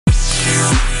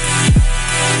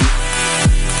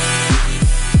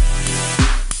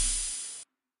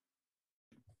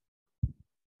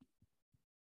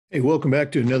Hey, welcome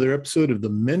back to another episode of the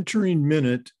Mentoring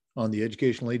Minute on the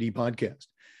Educational AD Podcast.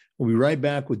 We'll be right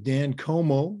back with Dan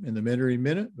Como in the Mentoring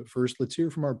Minute, but first, let's hear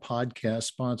from our podcast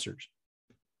sponsors.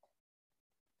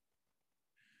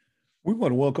 We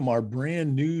want to welcome our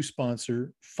brand new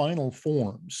sponsor, Final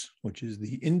Forms, which is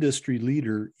the industry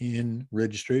leader in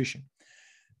registration.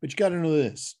 But you got to know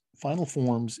this, Final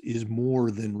Forms is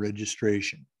more than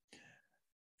registration.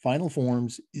 Final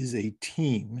Forms is a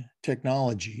team,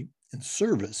 technology, and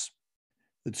service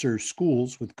that serves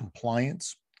schools with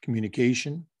compliance,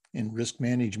 communication, and risk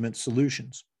management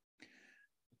solutions.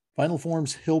 Final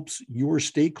Forms helps your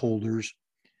stakeholders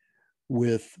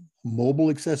with mobile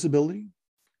accessibility,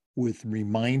 with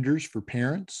reminders for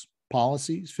parents,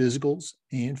 policies, physicals,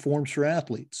 and forms for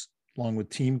athletes, along with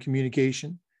team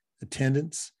communication,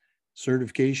 attendance,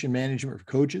 certification management for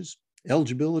coaches,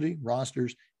 eligibility,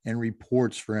 rosters, and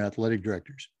reports for athletic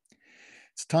directors.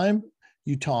 It's time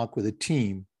you talk with a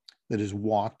team that has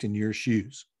walked in your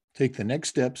shoes. Take the next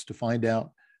steps to find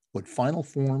out what Final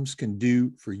Forms can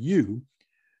do for you.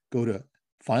 Go to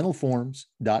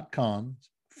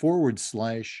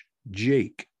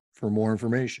finalforms.com/Jake for more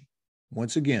information.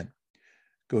 Once again,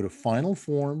 go to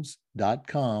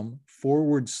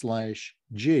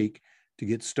finalforms.com/Jake to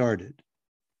get started.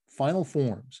 Final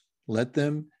Forms, let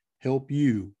them help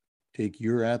you take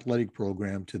your athletic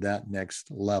program to that next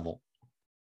level.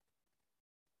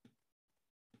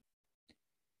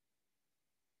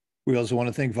 We also want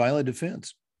to thank Violet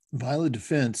Defense. Violet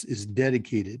Defense is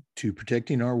dedicated to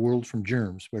protecting our world from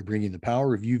germs by bringing the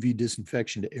power of UV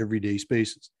disinfection to everyday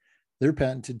spaces. Their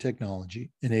patented technology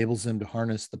enables them to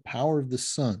harness the power of the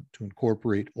sun to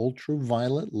incorporate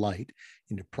ultraviolet light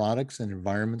into products and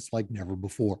environments like never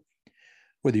before.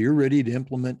 Whether you're ready to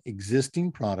implement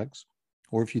existing products,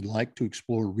 or if you'd like to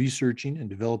explore researching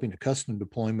and developing a custom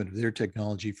deployment of their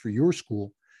technology for your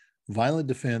school, Violet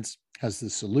Defense has the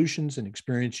solutions and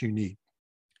experience you need.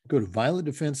 Go to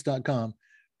violetdefense.com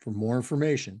for more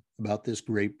information about this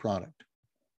great product.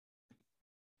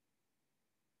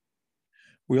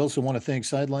 We also want to thank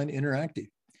Sideline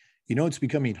Interactive. You know, it's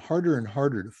becoming harder and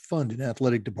harder to fund an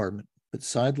athletic department, but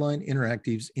Sideline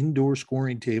Interactive's indoor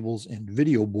scoring tables and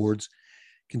video boards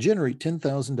can generate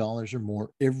 $10,000 or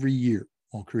more every year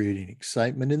while creating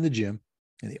excitement in the gym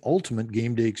and the ultimate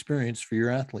game day experience for your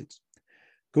athletes.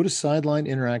 Go to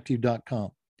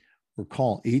sidelineinteractive.com or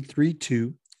call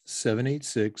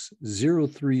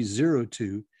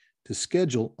 832-786-0302 to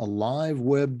schedule a live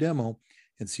web demo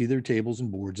and see their tables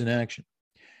and boards in action.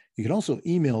 You can also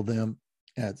email them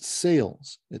at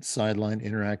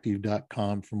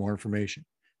sales@sidelineinteractive.com for more information.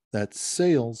 That's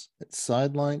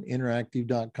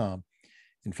sales@sidelineinteractive.com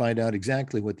and find out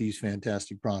exactly what these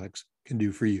fantastic products can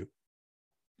do for you.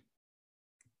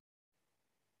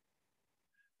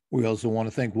 We also want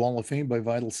to thank Wall of Fame by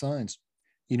Vital Signs.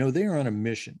 You know, they are on a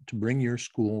mission to bring your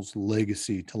school's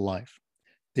legacy to life.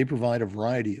 They provide a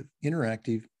variety of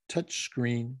interactive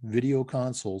touchscreen video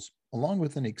consoles, along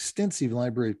with an extensive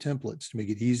library of templates to make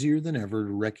it easier than ever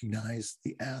to recognize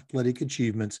the athletic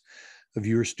achievements of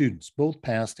your students, both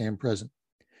past and present.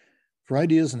 For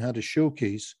ideas on how to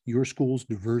showcase your school's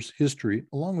diverse history,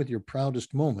 along with your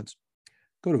proudest moments,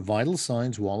 go to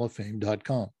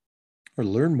vitalsignswalloffame.com. Or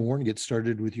learn more and get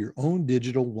started with your own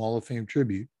digital Wall of Fame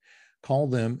tribute, call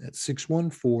them at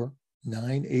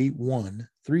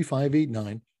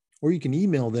 614-981-3589, or you can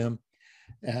email them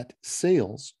at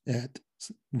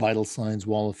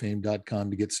sales@vitalsignswalloffame.com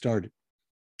to get started.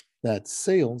 That's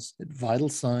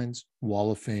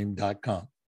sales@vitalsignswalloffame.com.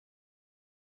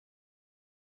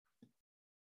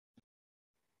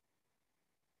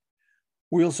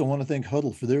 We also want to thank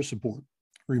Hudl for their support.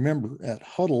 Remember, at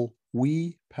Hudl,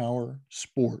 we power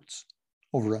sports.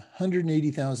 Over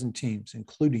 180,000 teams,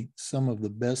 including some of the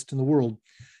best in the world,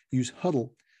 use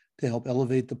Hudl to help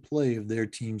elevate the play of their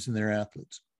teams and their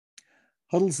athletes.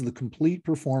 Hudl is the complete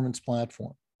performance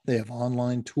platform. They have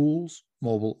online tools,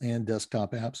 mobile and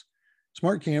desktop apps,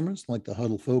 smart cameras like the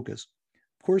Hudl Focus.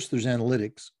 Of course, there's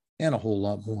analytics and a whole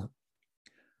lot more.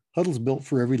 Hudl's built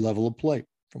for every level of play,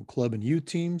 from club and youth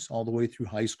teams all the way through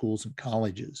high schools and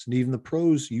colleges. And even the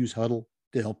pros use Hudl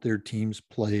to help their teams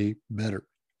play better.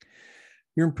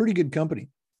 You're in pretty good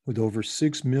company with over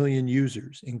 6 million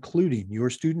users, including your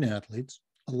student athletes,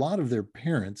 a lot of their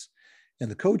parents,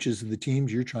 and the coaches of the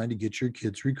teams you're trying to get your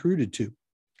kids recruited to.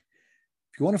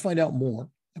 If you want to find out more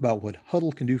about what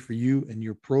Hudl can do for you and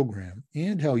your program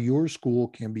and how your school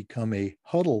can become a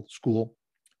Hudl school,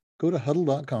 go to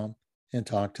hudl.com and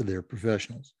talk to their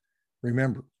professionals.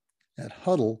 Remember, at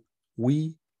Hudl,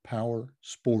 we power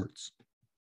sports.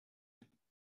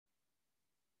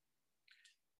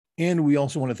 And we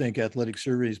also want to thank Athletic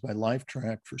Surveys by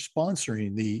Lifetrack for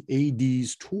sponsoring the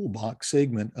AD's Toolbox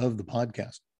segment of the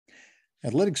podcast.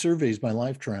 Athletic Surveys by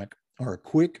Lifetrack are a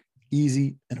quick,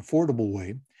 easy, and affordable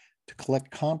way to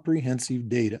collect comprehensive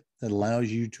data that allows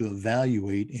you to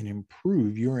evaluate and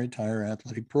improve your entire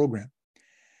athletic program.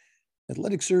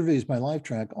 Athletic Surveys by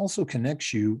Lifetrack also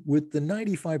connects you with the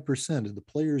 95% of the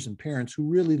players and parents who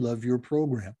really love your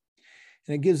program.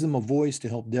 And it gives them a voice to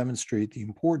help demonstrate the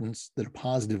importance that a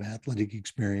positive athletic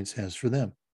experience has for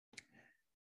them.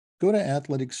 Go to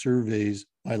Athletic Surveys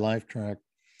by Lifetrack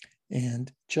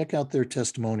and check out their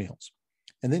testimonials,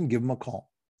 and then give them a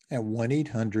call at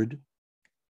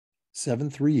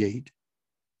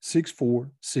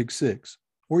 1-800-738-6466,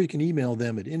 or you can email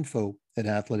them at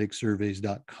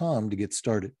info@athleticsurveys.com to get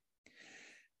started.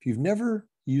 If you've never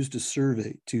used a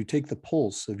survey to take the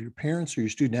pulse of your parents or your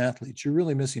student athletes, you're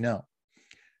really missing out.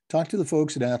 Talk to the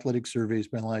folks at Athletic Surveys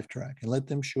by Lifetrack and let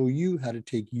them show you how to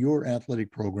take your athletic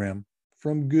program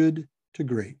from good to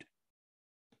great.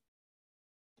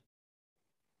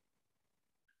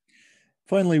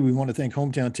 Finally, we want to thank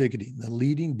Hometown Ticketing, the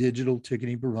leading digital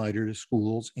ticketing provider to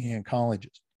schools and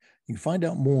colleges. You can find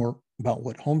out more about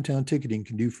what Hometown Ticketing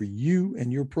can do for you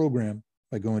and your program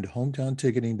by going to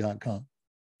hometownticketing.com.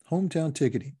 Hometown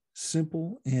Ticketing,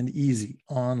 simple and easy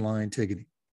online ticketing.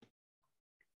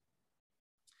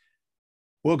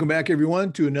 Welcome back,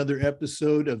 everyone, to another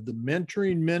episode of the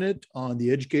Mentoring Minute on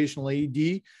the Educational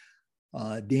AD.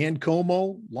 Dan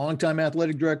Como, longtime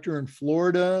athletic director in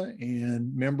Florida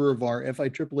and member of our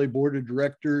FIAAA Board of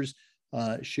Directors,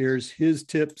 shares his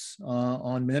tips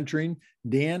on mentoring.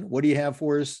 Dan, what do you have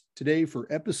for us today for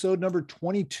episode number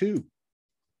 22?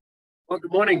 Well,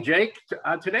 good morning, Jake.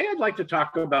 Today I'd like to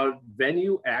talk about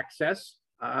venue access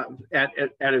at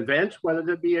events, whether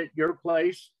it be at your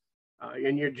place,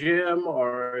 in your gym,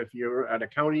 or if you're at a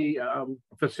county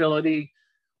facility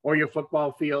or your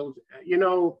football field. You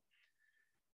know,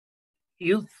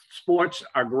 youth sports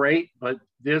are great, but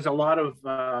there's a lot of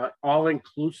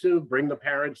all-inclusive, bring the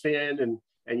parents in,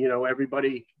 and you know,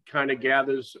 everybody kind of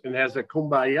gathers and has a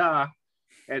kumbaya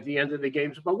at the end of the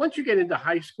games. But once you get into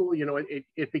high school, you know,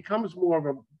 it becomes more of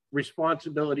a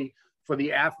responsibility for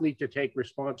the athlete to take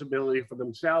responsibility for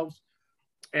themselves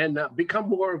and become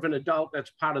more of an adult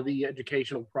that's part of the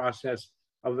educational process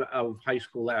of high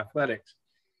school athletics.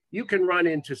 You can run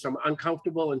into some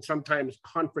uncomfortable and sometimes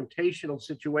confrontational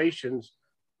situations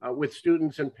with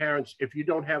students and parents if you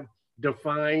don't have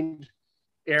defined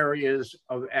areas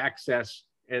of access.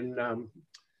 And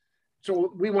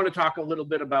so we want to talk a little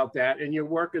bit about that. And your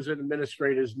work as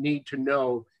administrators need to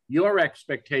know your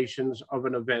expectations of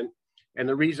an event and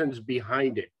the reasons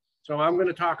behind it. So I'm going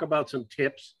to talk about some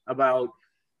tips about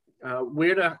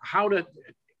how to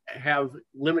have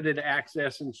limited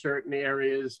access in certain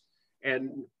areas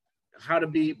and how to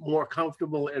be more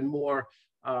comfortable and more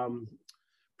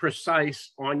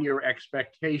precise on your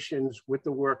expectations with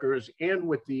the workers and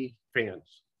with the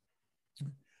fans.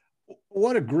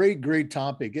 What a great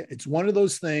topic. It's one of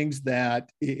those things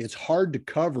that it's hard to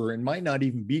cover and might not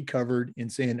even be covered in,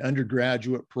 say, an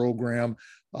undergraduate program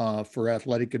for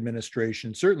athletic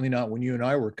administration. Certainly not when you and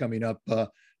I were coming up,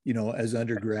 as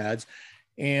undergrads.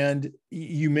 And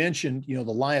you mentioned, the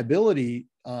liability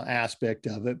aspect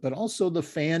of it, but also the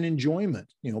fan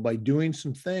enjoyment. By doing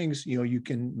some things, you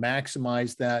can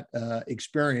maximize that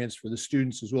experience for the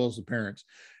students as well as the parents.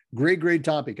 Great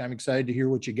topic. I'm excited to hear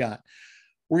what you got.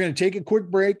 We're going to take a quick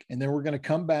break and then we're going to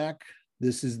come back.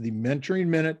 This is the Mentoring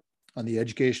Minute on the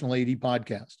Educational AD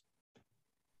Podcast.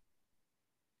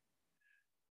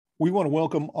 We want to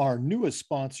welcome our newest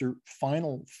sponsor,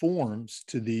 Final Forms,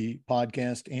 to the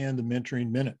podcast and the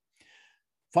Mentoring Minute.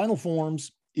 Final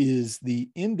Forms is the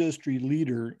industry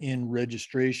leader in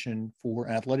registration for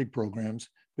athletic programs,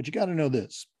 but you got to know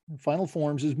this. Final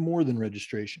Forms is more than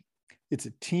registration. It's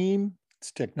a team,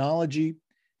 it's technology,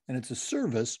 and it's a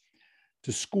service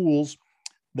to schools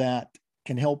that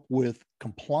can help with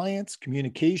compliance,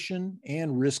 communication,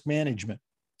 and risk management.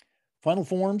 Final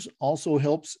Forms also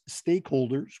helps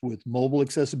stakeholders with mobile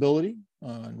accessibility,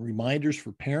 reminders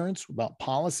for parents about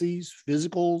policies,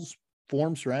 physicals,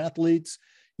 forms for athletes,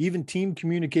 even team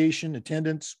communication,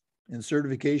 attendance, and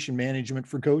certification management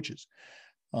for coaches.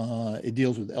 It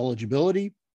deals with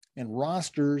eligibility and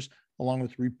rosters, along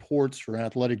with reports for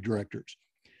athletic directors.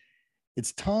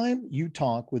 It's time you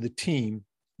talk with a team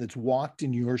that's walked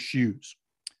in your shoes.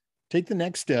 Take the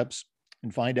next steps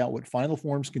and find out what Final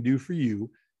Forms can do for you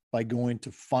by going to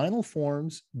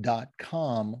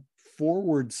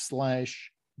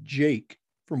finalforms.com/Jake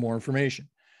for more information.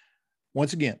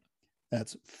 Once again,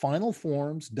 that's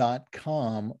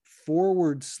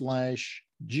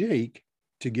finalforms.com/Jake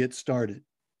to get started.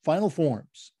 Final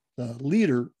Forms, the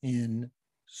leader in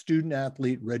student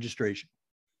athlete registration.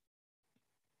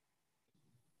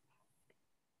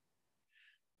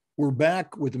 We're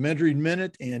back with the Mentoring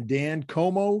Minute and Dan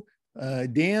Como.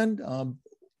 Dan,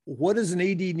 what does an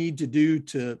AD need to do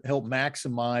to help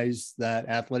maximize that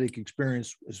athletic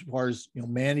experience as far as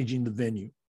managing the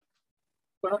venue?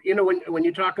 Well, when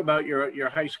you talk about your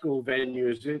high school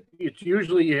venues, it's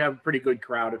usually you have a pretty good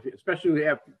crowd, especially if you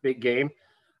have a big game,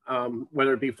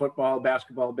 whether it be football,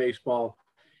 basketball, baseball.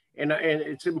 And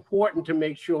it's important to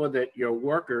make sure that your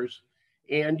workers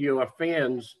and your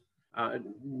fans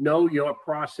know your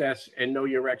process and know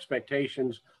your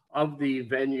expectations of the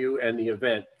venue and the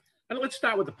event. And let's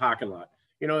start with the parking lot.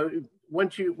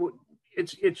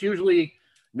 It's usually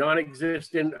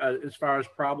non-existent as far as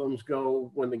problems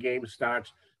go when the game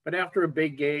starts. But after a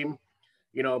big game,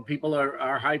 people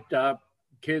are hyped up.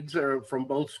 Kids are from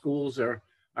both schools are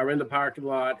in the parking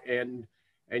lot, and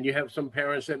you have some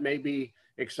parents that may be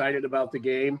excited about the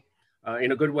game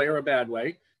in a good way or a bad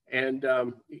way. And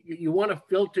you want to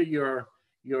filter your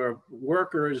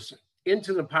workers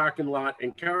into the parking lot,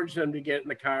 encourage them to get in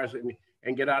the cars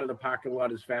and get out of the parking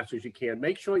lot as fast as you can.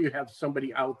 Make sure you have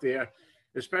somebody out there,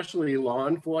 especially law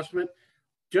enforcement,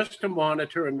 just to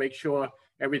monitor and make sure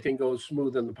everything goes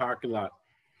smooth in the parking lot.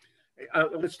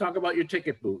 Let's talk about your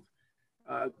ticket booth.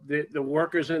 The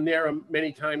workers in there are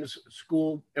many times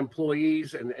school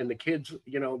employees, and the kids,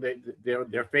 they're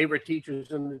their favorite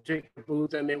teachers in the ticket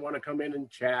booth, and they want to come in and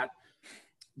chat.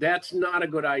 That's not a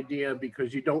good idea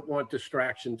because you don't want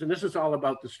distractions. And this is all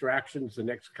about distractions, the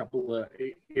next couple of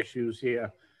issues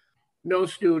here. No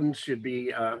students should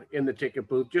be in the ticket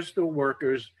booth, just the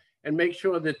workers, and make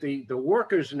sure that the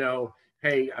workers know,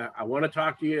 hey, I want to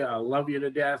talk to you. I love you to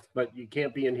death, but you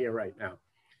can't be in here right now.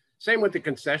 Same with the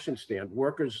concession stand.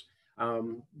 Workers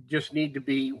just need to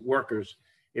be workers.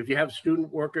 If you have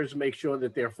student workers, make sure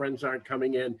that their friends aren't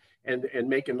coming in and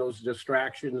making those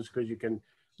distractions, because you can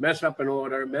mess up an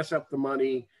order, mess up the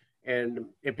money, and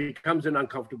it becomes an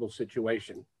uncomfortable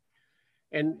situation.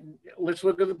 And let's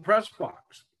look at the press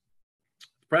box.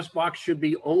 Press box should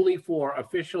be only for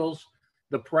officials,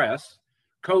 the press,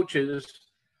 coaches,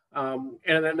 and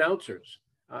announcers.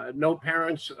 No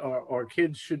parents or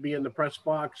kids should be in the press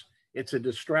box. It's a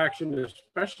distraction,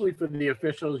 especially for the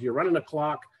officials. You're running a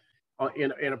clock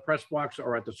in a press box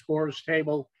or at the scorer's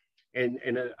table, and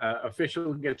an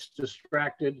official gets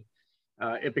distracted.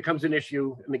 It becomes an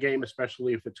issue in the game,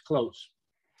 especially if it's close.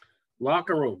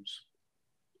 Locker rooms.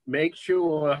 Make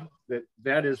sure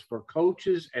that is for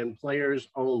coaches and players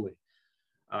only.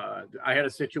 I had a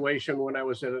situation when I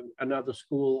was at another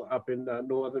school up in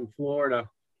northern Florida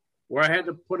where I had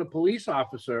to put a police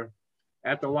officer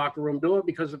at the locker room door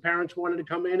because the parents wanted to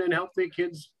come in and help their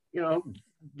kids,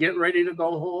 get ready to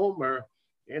go home, or,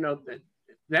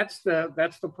 that's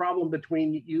the problem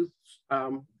between youth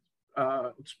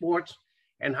sports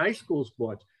and high school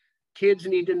sports. Kids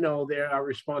need to know they are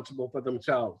responsible for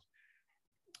themselves.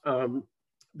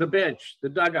 The bench, the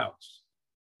dugouts,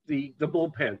 the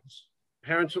bullpens.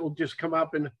 Parents will just come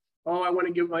up and, oh, I want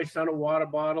to give my son a water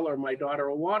bottle or my daughter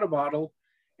a water bottle.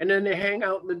 And then they hang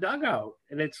out in the dugout.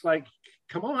 And it's like,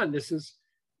 come on,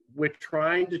 we're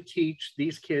trying to teach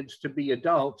these kids to be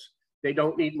adults. They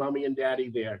don't need mommy and daddy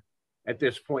there at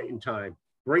this point in time.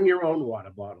 Bring your own water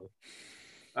bottle.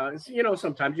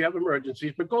 Sometimes you have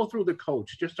emergencies, but go through the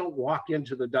coach. Just don't walk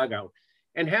into the dugout,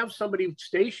 and have somebody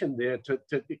stationed there to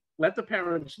let the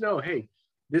parents know, hey,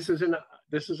 this is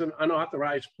an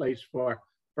unauthorized place for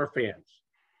fans,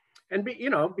 and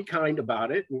be kind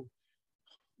about it. And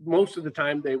most of the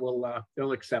time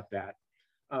they'll accept that.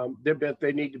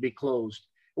 They need to be closed.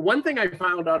 One thing I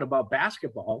found out about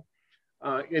basketball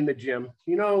in the gym,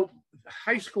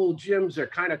 high school gyms are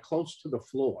kind of close to the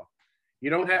floor. You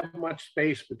don't have much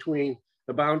space between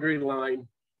the boundary line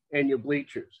and your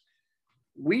bleachers.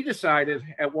 We decided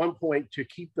at one point to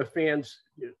keep the fans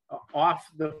off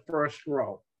the first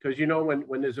row, because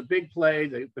when there's a big play,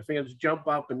 the fans jump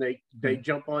up and they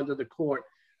jump onto the court.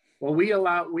 Well, we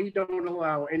don't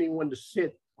allow anyone to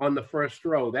sit on the first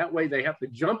row. That way they have to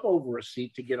jump over a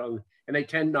seat to get on, and they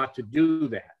tend not to do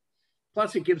that.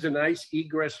 Plus, it gives a nice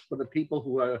egress for the people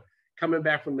who are coming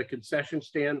back from the concession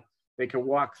stand. They can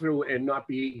walk through and not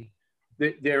be,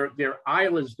 their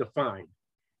aisle is defined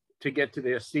to get to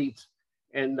their seats.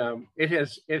 And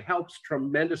it helps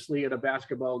tremendously at a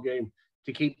basketball game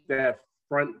to keep that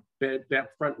front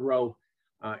row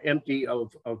empty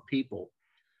of people.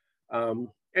 And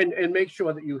make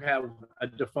sure that you have a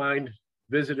defined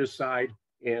visitor side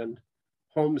and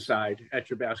home side at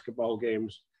your basketball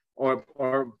games or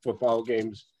football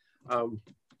games.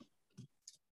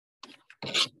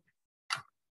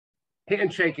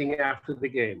 Handshaking after the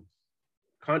game,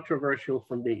 controversial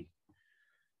for me.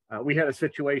 We had a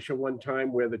situation one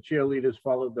time where the cheerleaders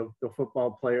followed the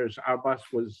football players. Our bus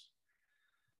was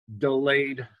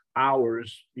delayed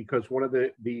hours because one of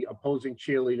the opposing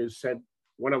cheerleaders said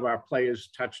one of our players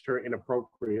touched her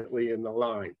inappropriately in the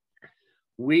line.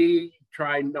 We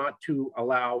try not to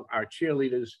allow our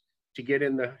cheerleaders to get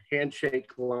in the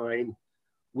handshake line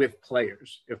with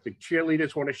players. If the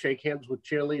cheerleaders want to shake hands with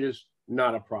cheerleaders,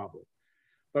 not a problem.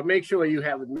 But make sure you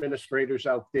have administrators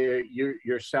out there,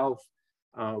 yourself,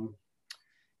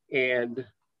 and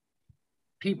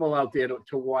people out there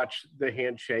to watch the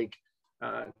handshake,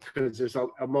 because there's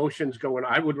emotions going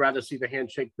on. I would rather see the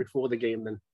handshake before the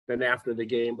game than after the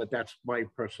game, but that's my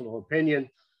personal opinion.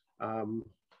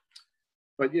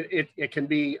 But it can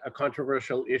be a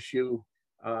controversial issue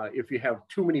if you have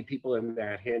too many people in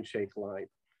that handshake line.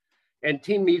 And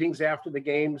team meetings after the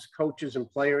games, coaches and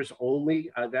players only.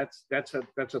 That's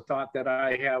a thought that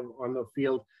I have on the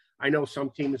field. I know some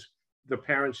teams, the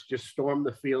parents just storm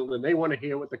the field and they want to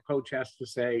hear what the coach has to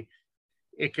say.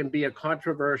 It can be a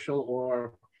controversial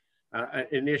or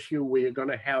an issue where you're going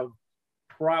to have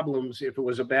problems if it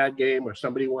was a bad game or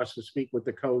somebody wants to speak with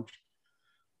the coach.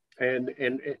 And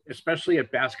especially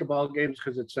at basketball games,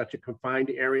 because it's such a confined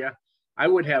area, I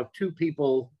would have two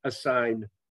people assigned.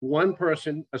 One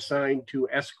person assigned to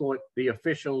escort the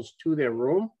officials to their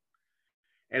room,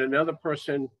 and another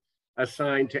person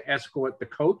assigned to escort the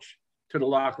coach to the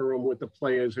locker room with the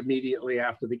players immediately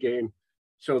after the game,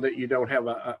 so that you don't have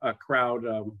a crowd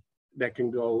that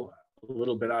can go a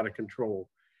little bit out of control.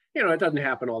 You know, it doesn't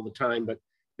happen all the time, but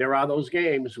there are those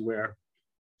games where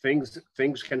things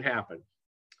can happen.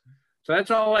 So that's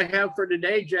all I have for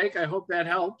today, Jake. I hope that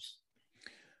helps.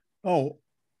 Oh,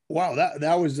 wow.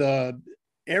 That was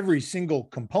every single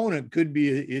component could be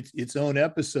its own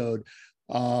episode.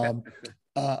 A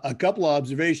couple of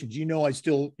observations. You know, I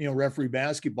still, referee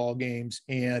basketball games,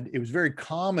 and it was very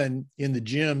common in the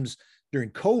gyms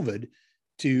during COVID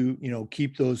to,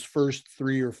 keep those first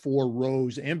 3 or 4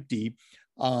 rows empty.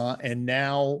 And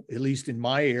now, at least in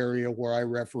my area where I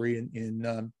referee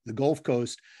in the Gulf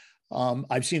Coast,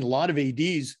 I've seen a lot of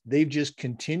ADs. They've just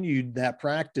continued that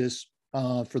practice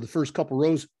for the first couple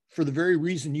rows for the very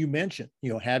reason you mentioned,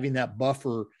 having that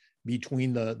buffer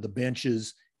between the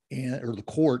benches or the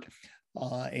court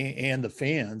and the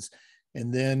fans.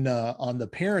 And then on the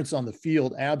parents on the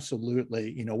field,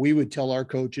 absolutely, we would tell our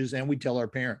coaches and we tell our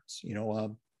parents,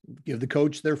 give the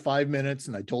coach their 5 minutes.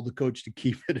 And I told the coach to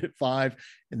keep it at 5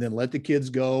 and then let the kids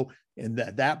go. And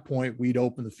at that point, we'd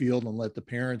open the field and let the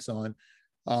parents on.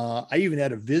 I even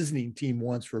had a visiting team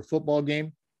once for a football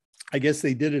game. I guess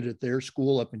they did it at their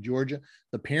school up in Georgia.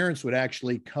 The parents would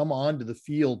actually come onto the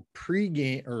field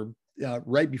pregame or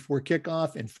right before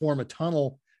kickoff and form a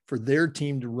tunnel for their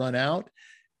team to run out.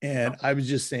 And I was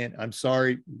just saying, I'm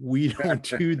sorry, we don't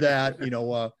do that.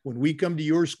 When we come to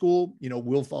your school,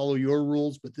 we'll follow your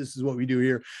rules, but this is what we do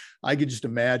here. I could just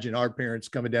imagine our parents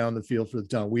coming down the field for the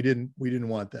tunnel. We didn't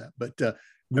want that, but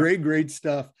great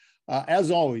stuff.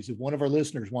 As always, if one of our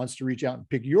listeners wants to reach out and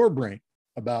pick your brain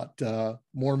about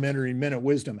more Mentoring Minute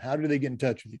wisdom, how do they get in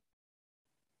touch with you?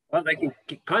 Well, they can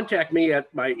contact me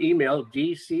at my email,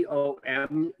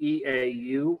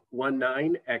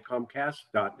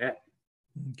 dcomeau19@comcast.net.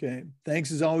 Okay. Thanks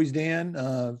as always, Dan,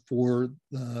 for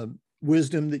the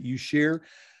wisdom that you share.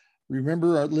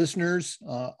 Remember, our listeners,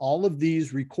 all of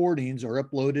these recordings are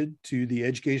uploaded to the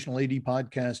Educational AD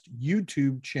Podcast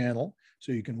YouTube channel,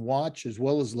 so you can watch as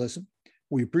well as listen.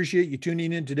 We appreciate you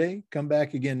tuning in today. Come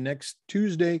back again next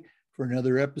Tuesday for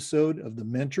another episode of the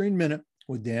Mentoring Minute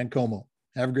with Dan Como.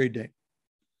 Have a great day.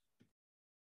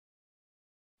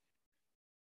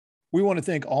 We want to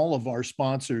thank all of our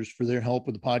sponsors for their help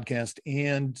with the podcast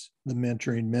and the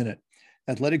Mentoring Minute.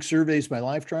 Athletic Surveys by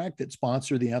Lifetrack that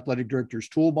sponsor the Athletic Director's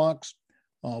Toolbox,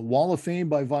 Wall of Fame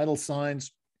by Vital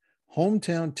Signs,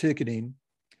 Hometown Ticketing,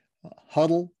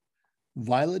 Huddle,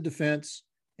 Violet Defense,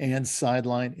 and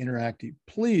Sideline Interactive.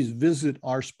 Please visit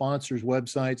our sponsors'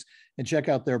 websites and check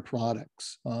out their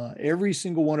products. Every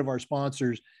single one of our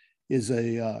sponsors is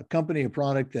a company, a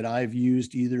product that I've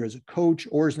used either as a coach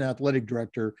or as an athletic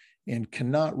director and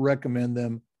cannot recommend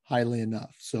them highly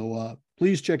enough. So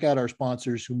please check out our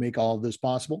sponsors who make all of this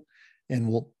possible, and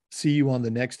we'll see you on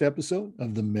the next episode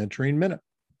of the Mentoring Minute.